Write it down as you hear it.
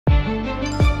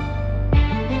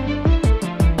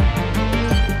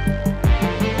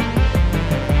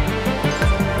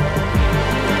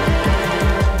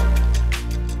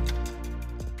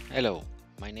Hello,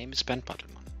 my name is Ben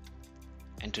Bartelmann,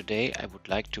 and today I would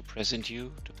like to present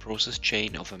you the process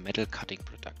chain of a metal cutting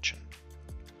production.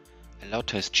 A lot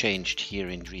has changed here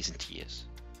in recent years.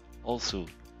 Also,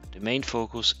 the main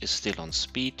focus is still on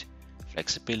speed,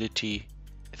 flexibility,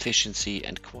 efficiency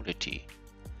and quality.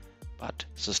 But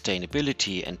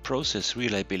sustainability and process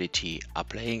reliability are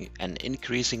playing an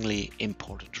increasingly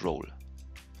important role.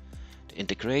 The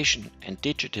integration and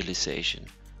digitalization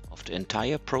of the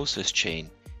entire process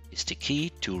chain is the key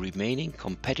to remaining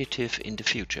competitive in the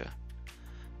future.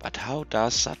 But how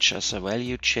does such a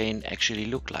value chain actually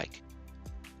look like?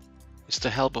 With the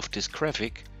help of this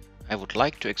graphic, I would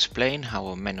like to explain how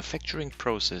a manufacturing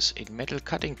process in metal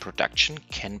cutting production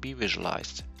can be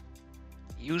visualized.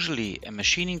 Usually, a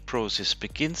machining process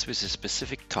begins with a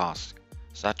specific task,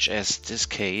 such as this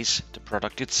case, the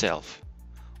product itself,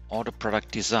 or the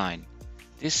product design.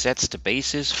 This sets the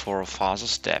basis for further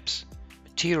steps.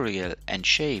 Material and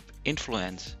shape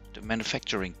influence the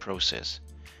manufacturing process,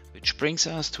 which brings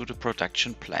us to the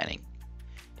production planning.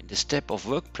 In the step of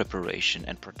work preparation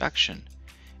and production,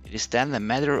 it is then a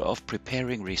matter of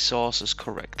preparing resources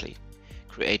correctly,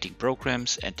 creating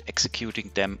programs and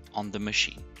executing them on the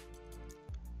machine.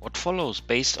 What follows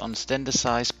based on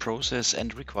standardized process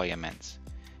and requirements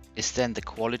is then the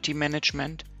quality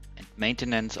management and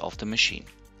maintenance of the machine.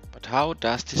 But how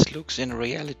does this look in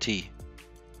reality?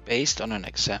 Based on an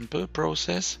example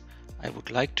process, I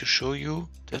would like to show you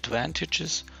the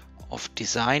advantages of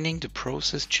designing the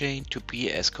process chain to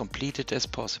be as completed as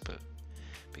possible.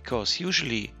 Because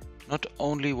usually not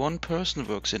only one person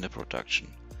works in the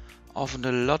production, often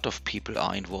a lot of people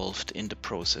are involved in the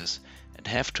process and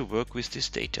have to work with this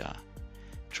data.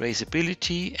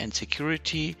 Traceability and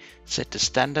security set the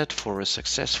standard for a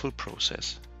successful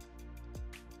process.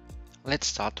 Let's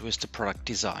start with the product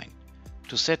design.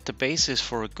 To set the basis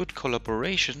for a good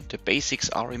collaboration, the basics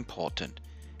are important.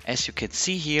 As you can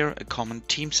see here, a common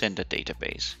team center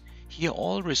database. Here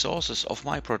all resources of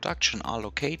my production are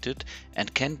located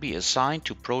and can be assigned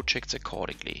to projects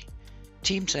accordingly.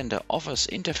 Team Center offers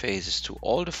interfaces to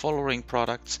all the following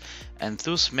products and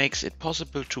thus makes it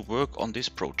possible to work on this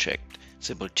project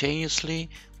simultaneously,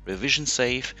 revision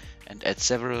safe and at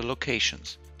several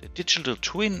locations. The digital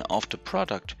twin of the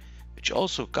product, which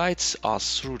also guides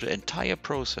us through the entire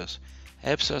process,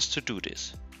 helps us to do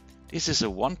this. This is a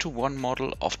one-to-one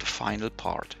model of the final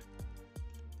part.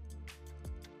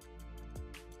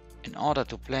 In order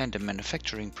to plan the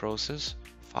manufacturing process,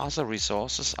 further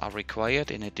resources are required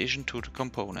in addition to the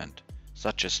component,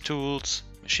 such as tools,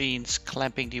 machines,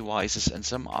 clamping devices and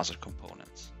some other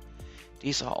components.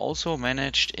 These are also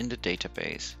managed in the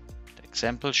database. The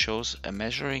example shows a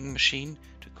measuring machine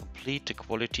to complete the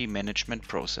quality management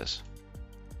process.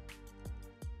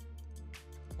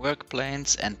 Work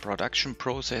plans and production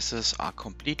processes are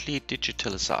completely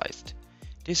digitalized.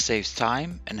 This saves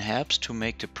time and helps to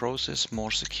make the process more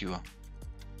secure.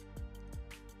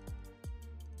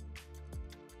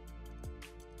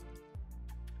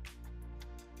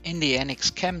 In the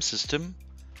NX CAM system,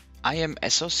 I am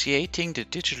associating the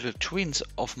digital twins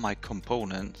of my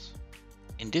components.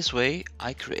 In this way,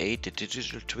 I create the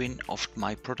digital twin of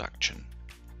my production.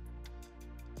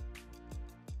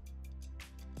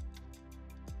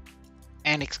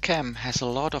 NX CAM has a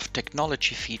lot of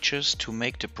technology features to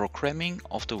make the programming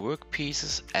of the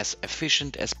workpieces as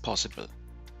efficient as possible.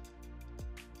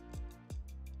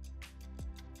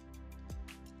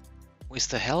 With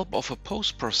the help of a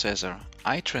post-processor,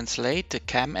 I translate the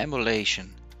CAM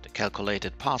emulation, the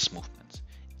calculated path movements,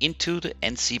 into the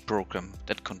NC program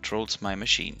that controls my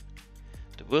machine.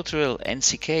 The virtual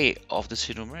NCK of the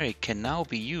numeric can now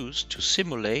be used to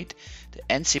simulate the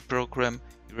NC program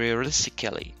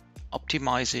realistically,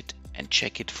 optimize it and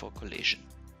check it for collision.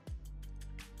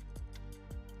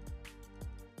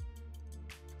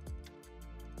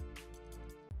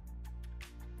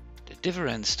 The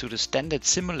difference to the standard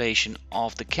simulation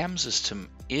of the CAM system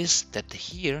is that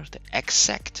here the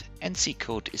exact NC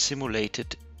code is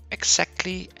simulated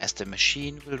exactly as the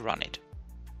machine will run it.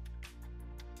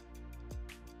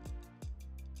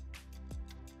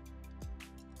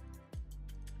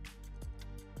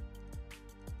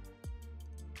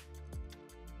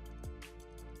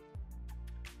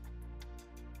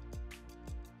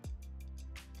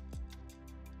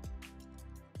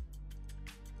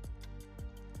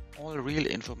 All real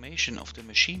information of the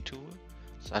machine tool,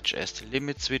 such as the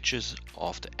limit switches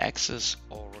of the axis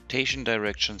or rotation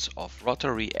directions of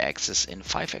rotary axis in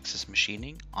 5-axis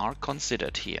machining, are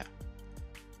considered here.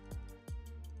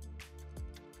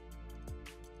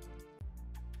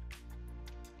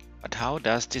 But how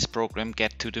does this program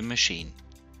get to the machine?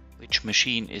 Which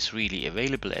machine is really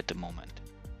available at the moment?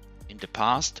 the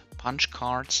past, punch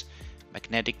cards,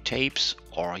 magnetic tapes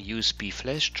or USB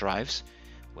flash drives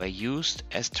were used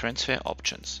as transfer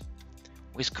options.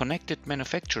 With connected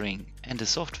manufacturing and the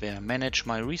software Manage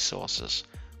My Resources,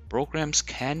 programs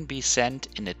can be sent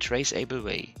in a traceable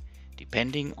way,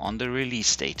 depending on the release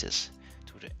status,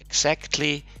 to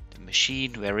exactly the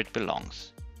machine where it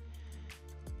belongs.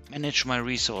 Manage My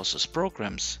Resources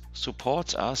programs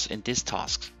supports us in this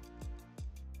task.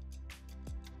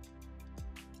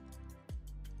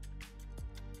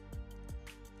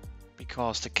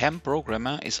 Because the CAM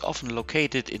programmer is often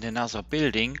located in another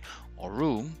building or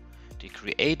room, the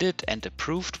created and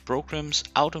approved programs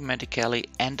automatically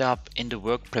end up in the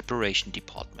work preparation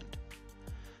department.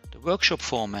 The workshop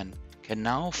foreman can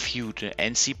now view the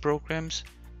NC programs,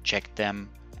 check them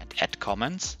and add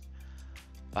comments.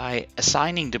 By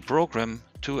assigning the program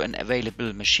to an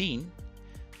available machine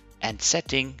and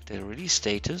setting the release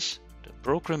status, the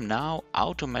program now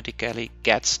automatically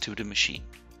gets to the machine.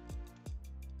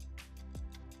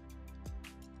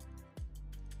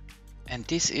 And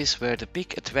this is where the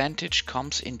big advantage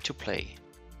comes into play.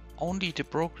 Only the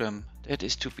program that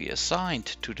is to be assigned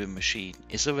to the machine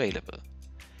is available.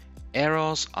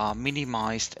 Errors are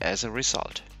minimized as a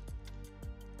result.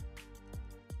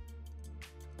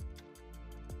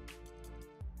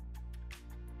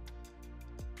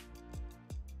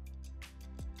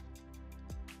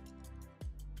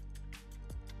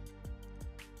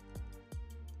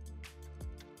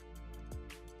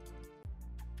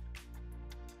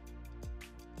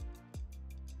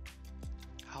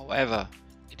 However,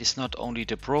 it is not only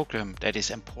the program that is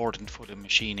important for the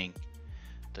machining.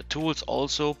 The tools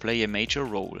also play a major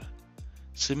role.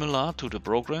 Similar to the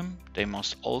program, they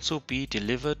must also be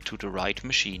delivered to the right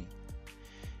machine.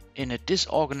 In a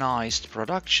disorganized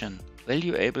production,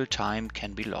 valuable time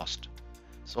can be lost.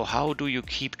 So how do you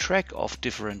keep track of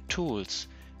different tools,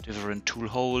 different tool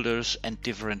holders and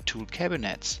different tool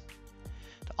cabinets?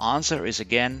 The answer is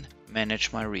again,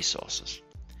 Manage My Resources.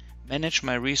 Manage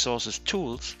My Resources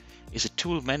Tools is a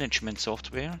tool management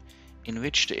software in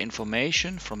which the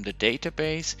information from the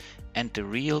database and the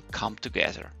reel come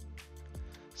together.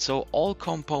 So all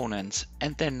components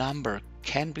and their number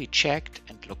can be checked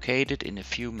and located in a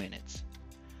few minutes.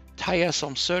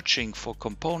 Tiresome searching for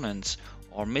components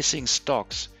or missing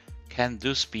stocks can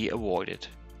thus be avoided.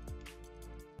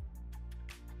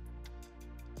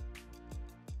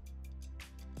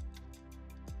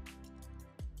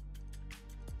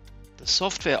 The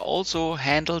software also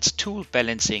handles tool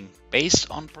balancing based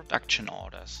on production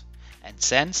orders and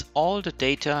sends all the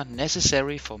data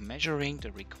necessary for measuring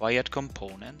the required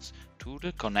components to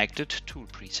the connected tool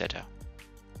presetter.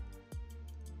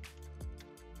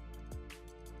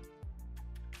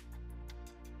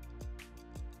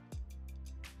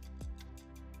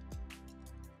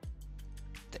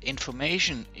 The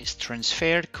information is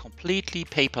transferred completely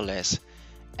paperless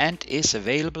and is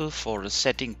available for the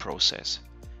setting process.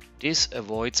 This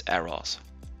avoids errors.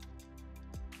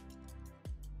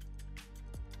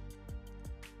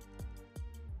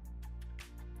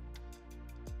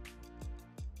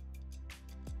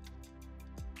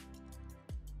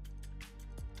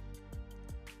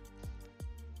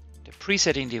 The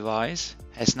presetting device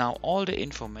has now all the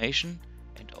information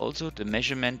and also the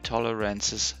measurement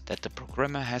tolerances that the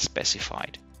programmer has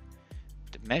specified.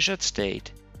 The measured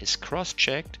state is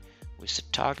cross-checked with the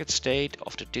target state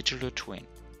of the digital twin.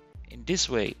 In this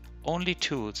way, only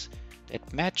tools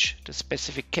that match the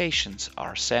specifications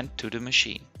are sent to the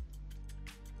machine.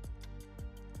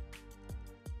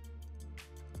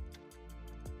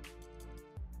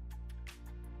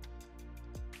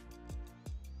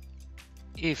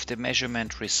 If the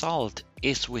measurement result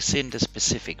is within the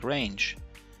specific range,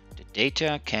 the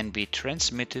data can be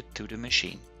transmitted to the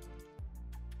machine.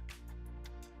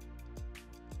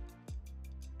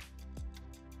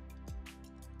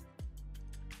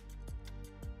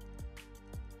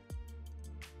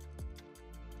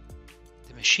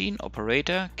 The machine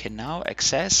operator can now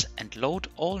access and load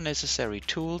all necessary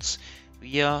tools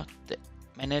via the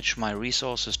Manage My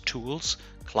Resources Tools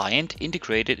client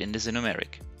integrated in the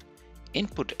Sinomeric.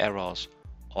 Input errors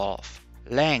of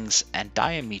lengths and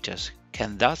diameters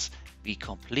can thus be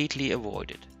completely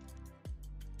avoided.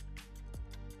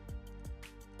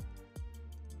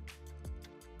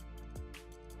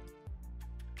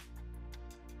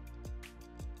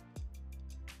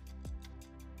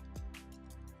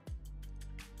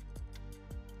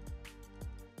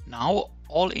 Now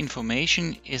all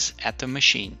information is at the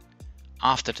machine.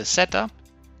 After the setup,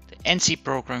 the NC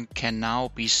program can now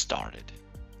be started.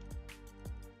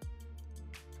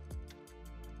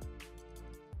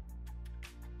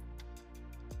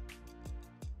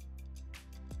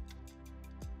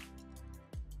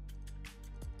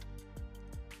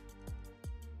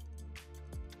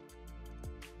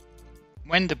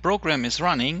 When the program is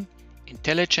running,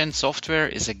 intelligent software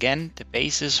is again the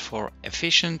basis for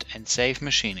efficient and safe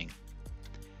machining.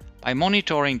 By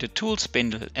monitoring the tool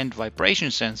spindle and vibration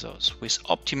sensors with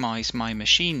Optimize My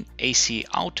Machine AC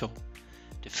Auto,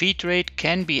 the feed rate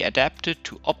can be adapted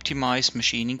to optimize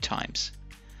machining times.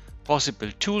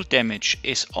 Possible tool damage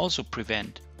is also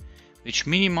prevented, which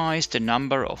minimizes the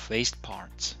number of waste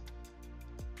parts.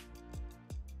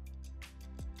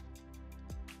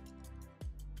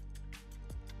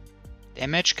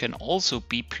 Damage can also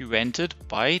be prevented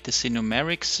by the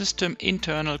Siemens system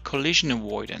internal collision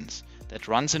avoidance that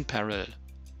runs in parallel.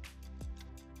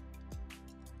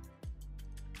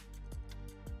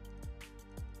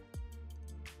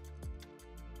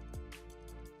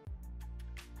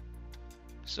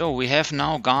 So we have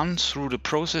now gone through the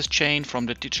process chain from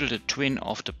the digital twin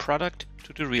of the product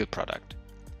to the real product.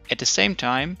 At the same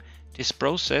time, this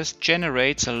process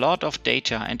generates a lot of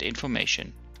data and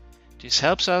information. This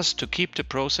helps us to keep the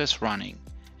process running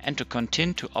and to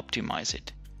continue to optimize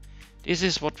it. This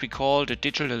is what we call the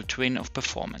digital twin of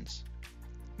performance.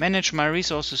 Manage My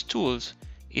Resources tools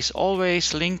is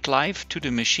always linked live to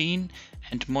the machine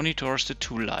and monitors the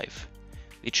tool live,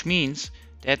 which means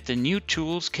that the new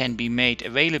tools can be made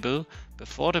available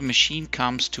before the machine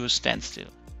comes to a standstill.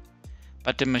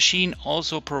 But the machine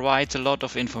also provides a lot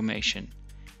of information.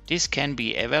 This can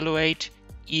be evaluated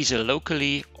either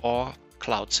locally or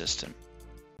cloud system.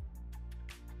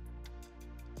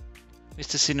 With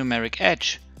the Siemens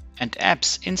Edge and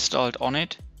apps installed on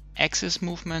it, axis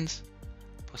movements,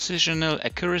 positional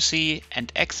accuracy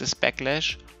and axis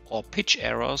backlash or pitch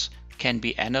errors can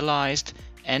be analyzed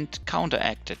and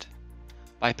counteracted.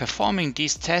 By performing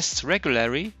these tests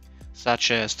regularly, such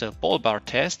as the ball bar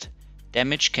test,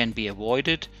 damage can be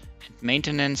avoided and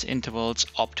maintenance intervals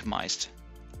optimized.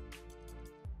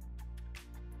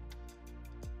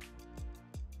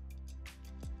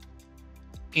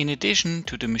 In addition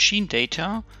to the machine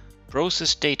data,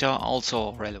 process data are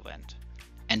also relevant,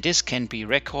 and this can be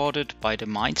recorded by the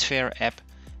MindSphere app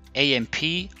AMP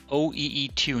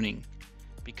OEE tuning,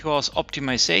 because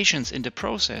optimizations in the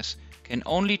process can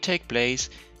only take place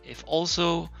if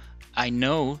also I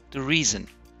know the reason.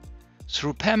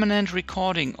 Through permanent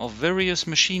recording of various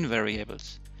machine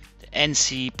variables, the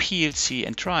NC, PLC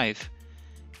and drive,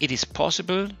 it is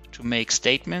possible to make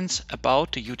statements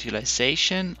about the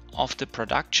utilization of the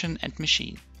production and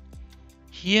machine.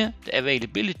 Here the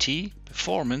availability,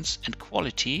 performance and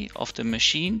quality of the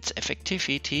machine's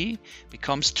effectivity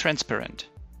becomes transparent.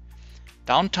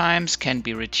 Downtimes can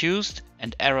be reduced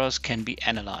and errors can be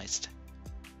analyzed.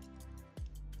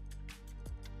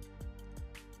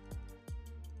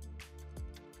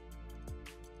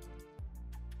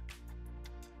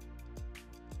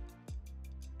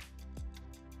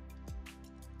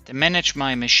 The Manage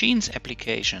My Machines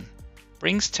application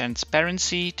brings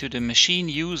transparency to the machine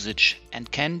usage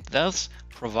and can thus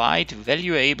provide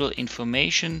valuable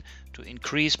information to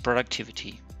increase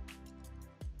productivity.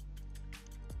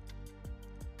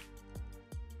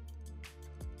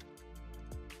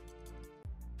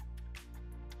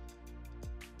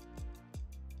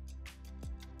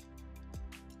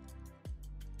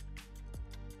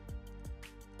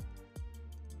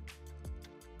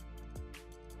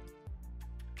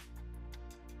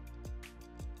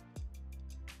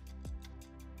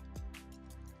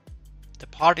 The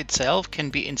part itself can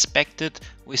be inspected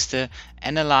with the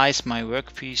Analyze My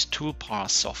Workpiece Toolpath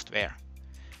software,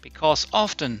 because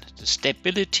often the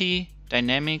stability,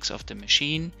 dynamics of the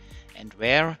machine and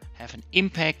wear have an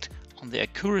impact on the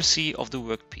accuracy of the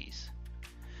workpiece.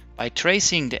 By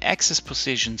tracing the axis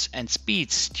positions and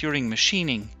speeds during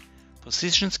machining,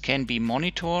 positions can be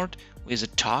monitored with a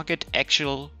target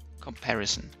actual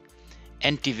comparison,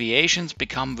 and deviations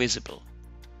become visible.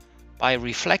 By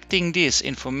reflecting this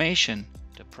information,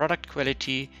 the product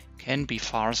quality can be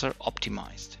further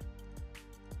optimized.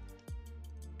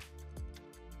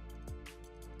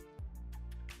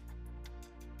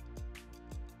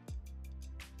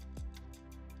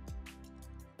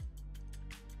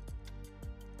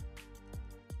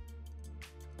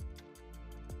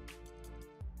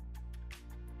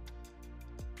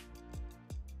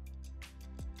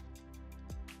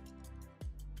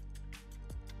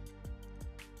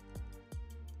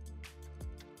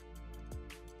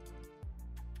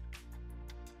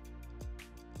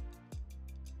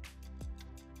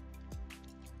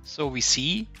 So we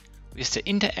see, with the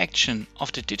interaction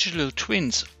of the digital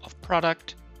twins of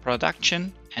product,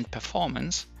 production and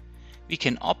performance, we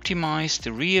can optimize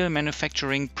the real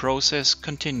manufacturing process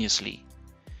continuously.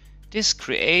 This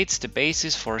creates the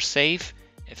basis for safe,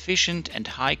 efficient and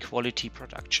high quality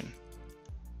production.